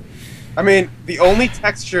low. I mean, the only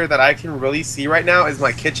texture that I can really see right now is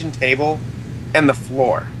my kitchen table and the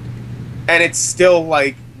floor, and it's still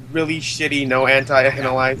like really shitty, no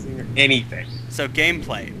anti-analyzing or anything. So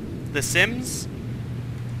gameplay. The Sims.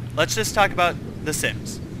 Let's just talk about The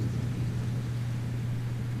Sims.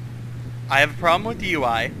 I have a problem with the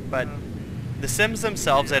UI, but The Sims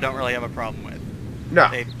themselves I don't really have a problem with. No,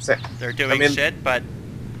 They're doing shit, but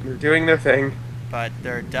they're doing their thing.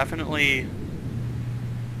 they're definitely...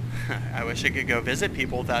 I wish I could go visit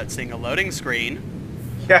people without seeing a loading screen.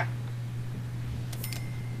 Yeah.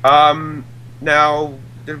 Now,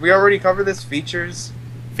 did we already cover this features?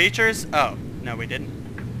 Features? Oh, no we didn't.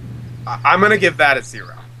 I'm gonna give that a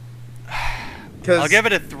 0. I'll give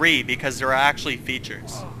it a 3 because there are actually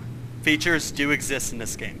features. Features do exist in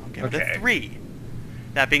this game. I'll give it a 3.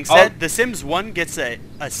 That being said, The Sims 1 gets a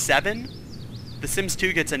 7, The Sims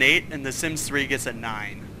 2 gets an 8, and The Sims 3 gets a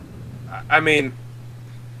 9. I mean,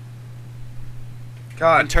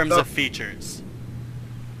 God. In terms of features.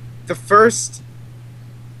 The first.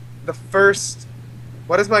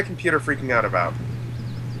 What is my computer freaking out about?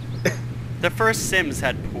 The first Sims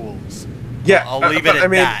had pools. Yeah, I'll leave it at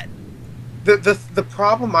that. The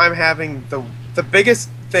problem I'm having, the biggest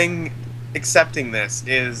thing accepting this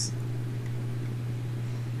is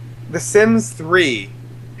The Sims 3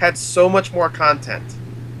 had so much more content.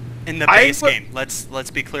 In the base game. Let's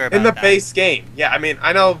be clear about that. In the base game. Yeah, I mean,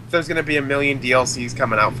 I know there's going to be a million DLCs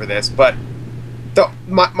coming out for this, but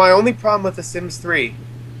my only problem with The Sims 3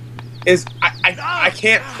 is I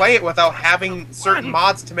can't play it without having certain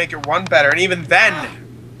mods to make it run better, and even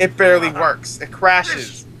then, it barely works. It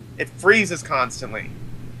crashes. It freezes constantly.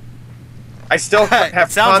 I still have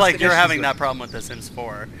it sounds like constant you're issues having with that it. problem with The Sims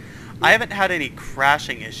 4. I haven't had any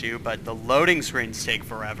crashing issue, but the loading screens take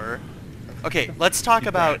forever. Okay, let's talk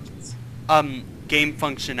about game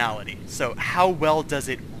functionality. So, how well does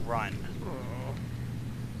it run?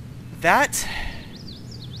 That,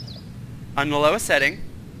 on the lowest setting,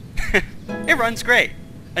 it runs great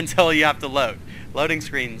until you have to load. Loading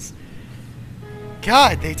screens,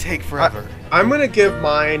 God, they take forever. I'm going to give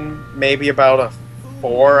mine maybe about a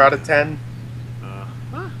 4 out of 10.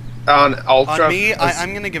 On Ultra. On me,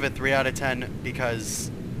 I'm going to give it 3 out of 10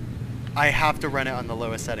 because I have to run it on the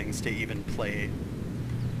lowest settings to even play.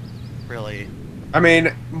 Really. I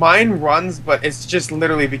mean, mine runs, but it's just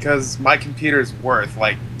literally because my computer's worth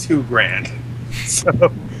like $2,000.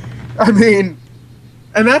 So, I mean,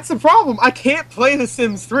 and that's the problem. I can't play The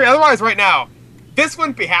Sims 3. Otherwise, right now, this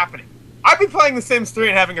wouldn't be happening. I'd be playing The Sims 3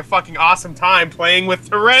 and having a fucking awesome time playing with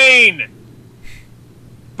terrain.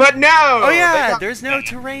 But no. Oh yeah, there's no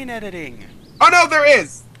terrain editing. Oh no, there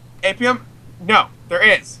is. Apiem. No, there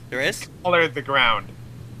is. There is? Color the ground.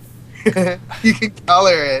 You can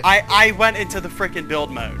color it. I went into the frickin' build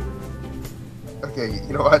mode. Okay,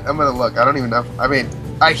 you know what? I'm gonna look. I don't even know. I mean,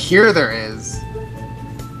 I hear there is.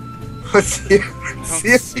 Let's see, see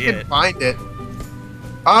if see you can it. find it.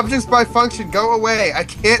 Objects by function, go away. I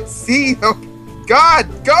can't see. Oh, God,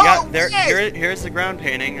 go Yeah, away. here's the ground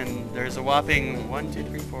painting, and there's a whopping 1, 2,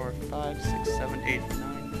 3, 4, 5, 6, 7, 8,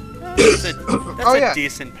 9. That's Oh, a yeah.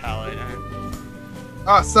 decent palette.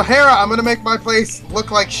 Sahara, I'm gonna make my place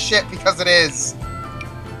look like shit because it is.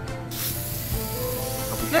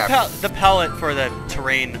 The palette for the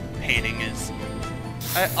terrain painting is,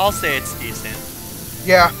 I'll say it's decent.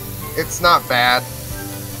 Yeah, it's not bad.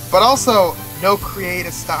 But also, no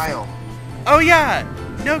creative style. Oh yeah,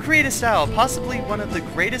 no creative style. Possibly one of the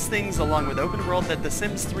greatest things along with open world that The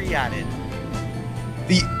Sims 3 added.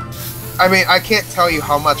 I mean, I can't tell you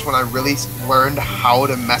how much when I really learned how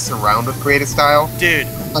to mess around with creative style, Dude,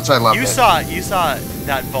 how much I loved you it. saw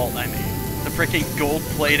that vault I made. The freaking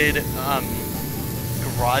gold-plated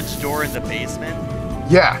garage door in the basement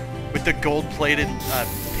Yeah. with the gold-plated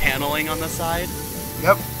paneling on the side.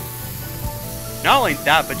 Yep. Not only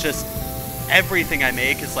that, but just everything I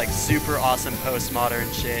make is like super awesome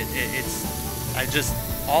postmodern shit.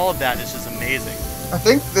 All of that is just amazing. I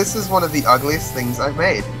think this is one of the ugliest things I've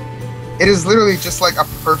made. It is literally just like a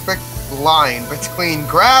perfect line between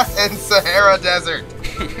grass and Sahara Desert.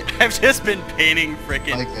 I've just been painting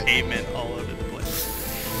freaking Like it. pavement all over the place.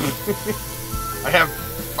 I have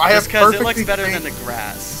Just because it looks perfectly better than paint- the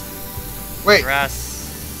grass. Wait. Grass.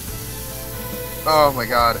 Oh my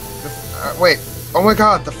god. Wait. Oh my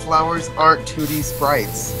god, the flowers aren't 2D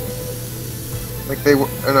sprites. Like they were.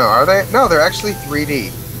 No, are they? No, they're actually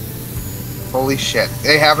 3D. Holy shit.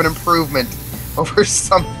 They have an improvement over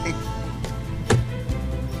something.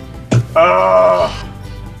 Oh.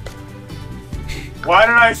 Why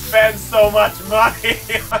did I spend so much money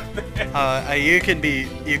on this?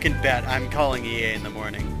 You can bet I'm calling EA in the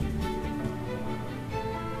morning.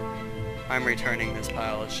 I'm returning this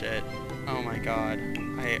pile of shit. Oh my god.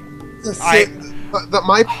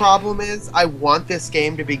 My problem is, I want this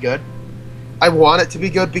game to be good. I want it to be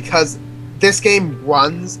good because this game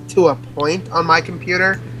runs to a point on my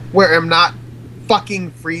computer where I'm not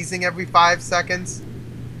fucking freezing every 5 seconds.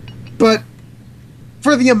 But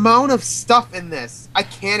for the amount of stuff in this, I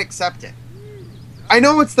can't accept it. I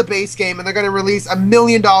know it's the base game and they're going to release $1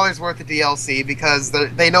 million worth of DLC because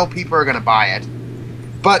they know people are going to buy it.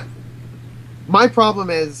 But my problem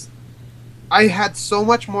is, I had so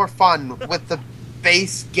much more fun with the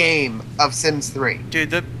base game of Sims 3. Dude,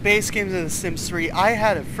 the base games of The Sims 3, I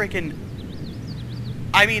had a freaking...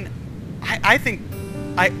 I mean, I think...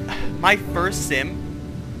 My first Sim...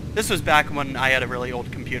 This was back when I had a really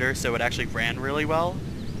old computer, so it actually ran really well.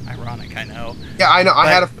 Ironic, I know. Yeah, I know.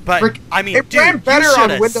 I had a But, I mean, it dude, ran better you on should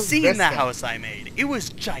have Windows seen Vista. the house I made. It was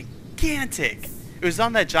gigantic. It was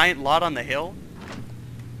on that giant lot on the hill.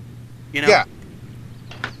 You know? Yeah.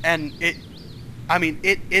 And it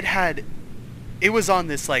was on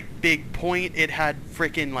this like big point. It had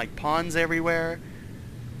freaking like ponds everywhere.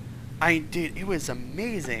 Dude, it was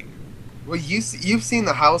amazing. Well, you've seen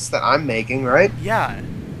the house that I'm making, right? Yeah.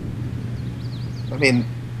 I mean,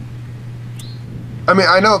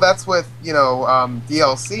 I know that's with,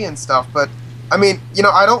 DLC and stuff, but, I mean,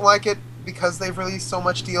 I don't like it because they've released so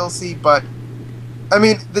much DLC, but, I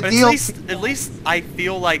mean, the But DLC... at least I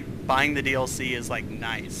feel like buying the DLC is like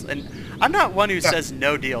nice. And I'm not one who says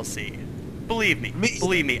no DLC. Believe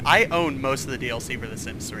me, I own most of the DLC for The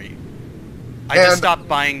Sims 3. I just stopped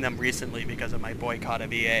buying them recently because of my boycott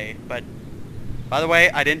of EA. But, by the way,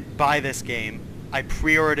 I didn't buy this game. I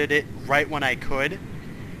pre-ordered it right when I could.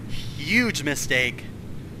 Huge mistake.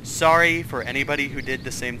 Sorry for anybody who did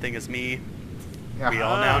the same thing as me. Yeah. We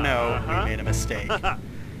all now know we made a mistake. Are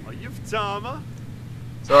you Tama?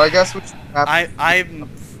 So I guess what happens...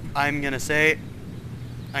 I'm gonna say,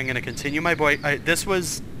 I'm gonna continue my this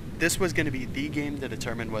was gonna be the game to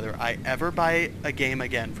determine whether I ever buy a game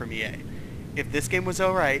again from EA. If this game was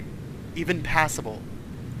alright, even passable,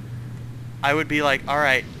 I would be like,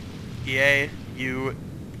 alright, EA, you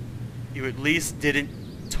at least didn't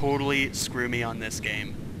totally screw me on this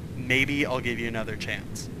game. Maybe I'll give you another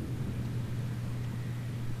chance.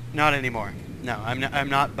 Not anymore. No, I'm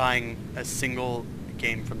not buying a single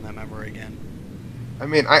game from them ever again. I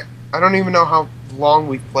mean, I don't even know how long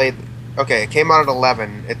we've played... Okay, it came out at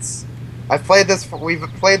 11. We've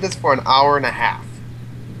played this for an hour and a half.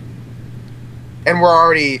 And we're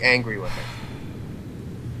already angry with it.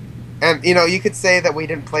 And, you could say that we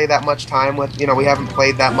didn't play that much time with... we haven't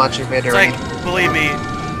played that much of it It's or like, anything. believe me,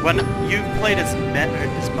 when you've played as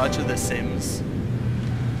much of The Sims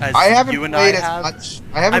as I haven't you and played I as have, much...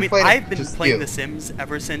 I've been just playing you. The Sims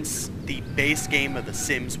ever since the base game of The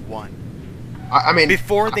Sims 1. I mean...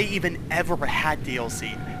 Before they even ever had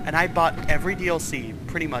DLC. And I bought every DLC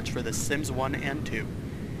pretty much for The Sims 1 and 2.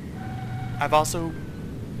 I've also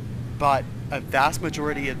bought a vast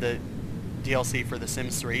majority of the DLC for The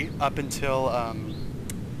Sims 3 up until,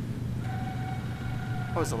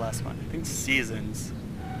 what was the last one? I think Seasons.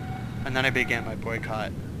 And then I began my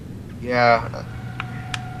boycott. Yeah.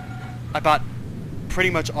 I bought pretty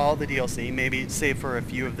much all the DLC, maybe save for a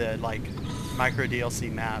few of the, like, micro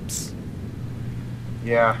DLC maps.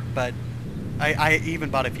 Yeah. But I even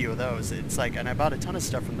bought a few of those. It's like, and I bought a ton of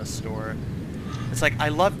stuff from the store. It's like, I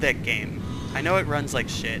love that game. I know it runs like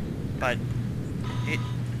shit, but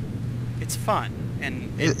it's fun.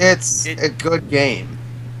 And It's a good game.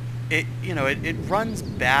 it runs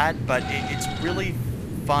bad, but it's really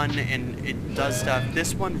fun and it does stuff.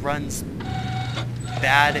 This one runs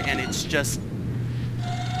bad, and it's just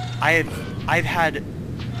I've had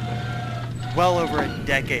well over a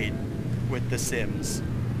decade with The Sims.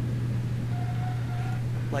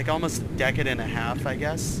 Like almost a decade and a half, I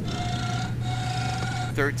guess.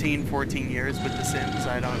 13, 14 years with The Sims.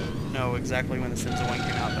 I don't know exactly when The Sims 1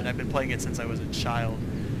 came out, but I've been playing it since I was a child.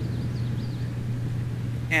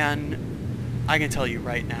 And I can tell you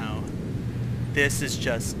right now, this is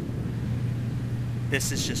just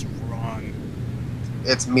wrong.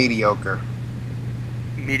 It's mediocre.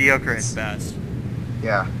 Mediocre at best.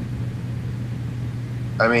 Yeah.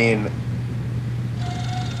 I mean,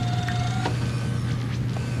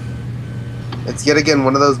 it's yet again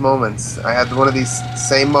one of those moments. I had one of these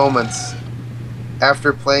same moments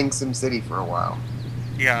after playing SimCity for a while.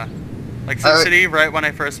 Yeah. Like SimCity, right when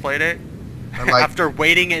I first played it, after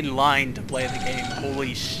waiting in line to play the game,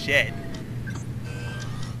 holy shit.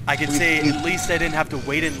 I could say at least I didn't have to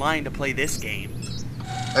wait in line to play this game.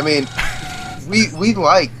 I mean, we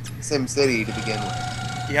liked SimCity to begin with.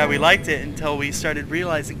 Yeah, we liked it until we started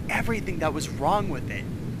realizing everything that was wrong with it.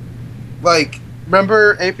 Like,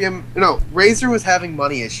 remember Apiem? No, Razor was having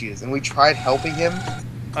money issues, and we tried helping him.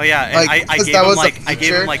 Oh yeah, and like, I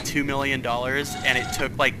gave him like $2 million, and it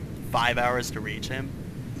took like 5 hours to reach him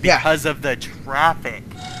because of the traffic.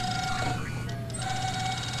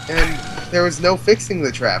 And there was no fixing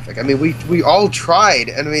the traffic. I mean, we all tried,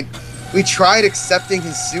 and I mean, we tried accepting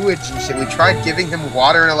his sewage and shit. We tried giving him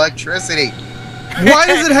water and electricity. Why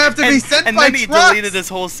does it have to be sent by trucks? And then he deleted his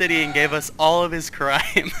whole city and gave us all of his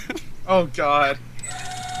crime. Oh God.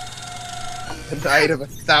 The night of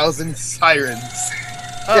 1,000 sirens.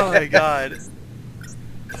 Oh my God.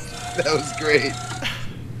 That was great.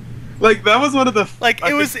 Like, that was one of the... Like,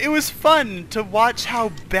 it was fun to watch how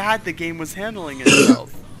bad the game was handling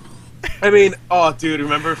itself. I mean, oh, dude,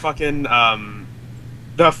 remember fucking,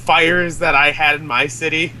 the fires that I had in my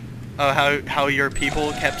city? Oh, how your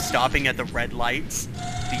people kept stopping at the red lights?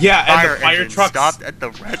 Yeah, and the fire trucks stopped at the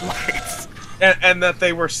red lights. And that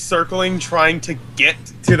they were circling, trying to get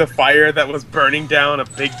to the fire that was burning down a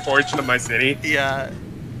big portion of my city. Yeah.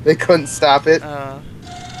 They couldn't stop it.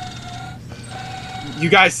 You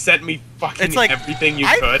guys sent me fucking everything you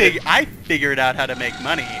could. I figured out how to make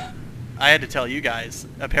money. I had to tell you guys.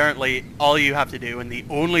 Apparently, all you have to do, and the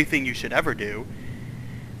only thing you should ever do,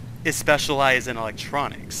 is specialize in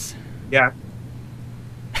electronics. Yeah.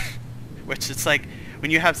 Which it's like,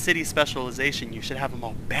 when you have city specialization, you should have them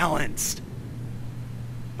all balanced.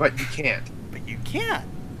 But you can't. But you can't.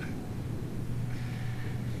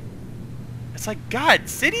 It's like, God,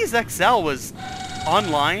 Cities XL was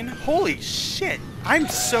online? Holy shit. I'm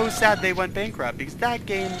so sad they went bankrupt, because that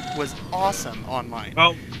game was awesome online.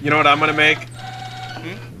 Well, you know what I'm gonna make?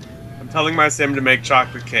 I'm telling my sim to make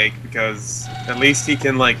chocolate cake, because at least he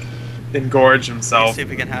can, like, engorge himself. Let's see if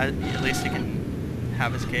we can at least he can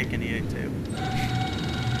have his cake and eat it too.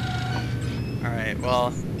 Alright,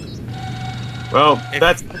 well... Well,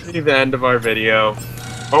 that's the end of our video.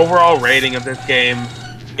 Overall rating of this game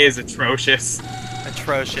is atrocious.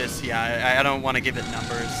 Atrocious, yeah. I don't want to give it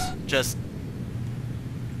numbers. Just...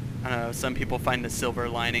 I don't know, some people find the silver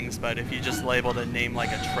linings, but if you just labeled a name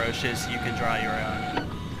like atrocious, you can draw your own,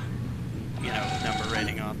 number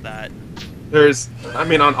rating off that. I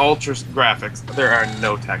mean, on Ultra graphics, there are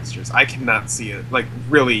no textures. I cannot see it, like,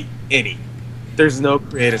 really any. There's no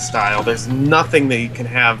creative style. There's nothing that you can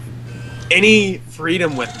have any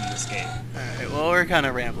freedom with in this game. Alright, well, we're kind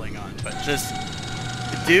of rambling on, but just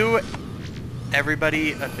do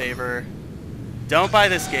everybody a favor. Don't buy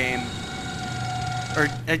this game. Or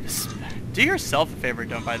do yourself a favor,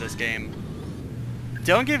 don't buy this game.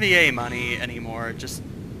 Don't give EA money anymore. Just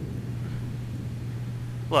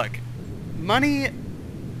look, money.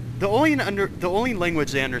 The only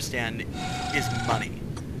language they understand is money.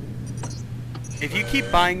 If you keep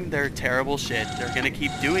buying their terrible shit, they're gonna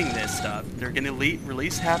keep doing this stuff. They're gonna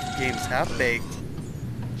release games half-baked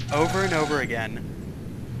over and over again,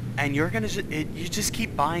 and you're gonna you just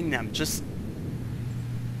keep buying them. Just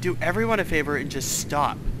do everyone a favor and just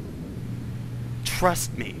stop.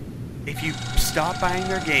 Trust me. If you stop buying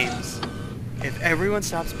their games, if everyone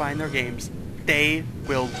stops buying their games, they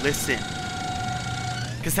will listen.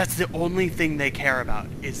 Because that's the only thing they care about,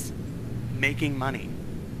 is making money.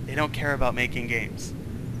 They don't care about making games.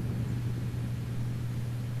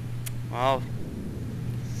 Well,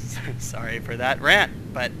 sorry for that rant,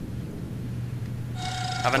 but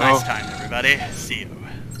have a nice time, everybody. See you.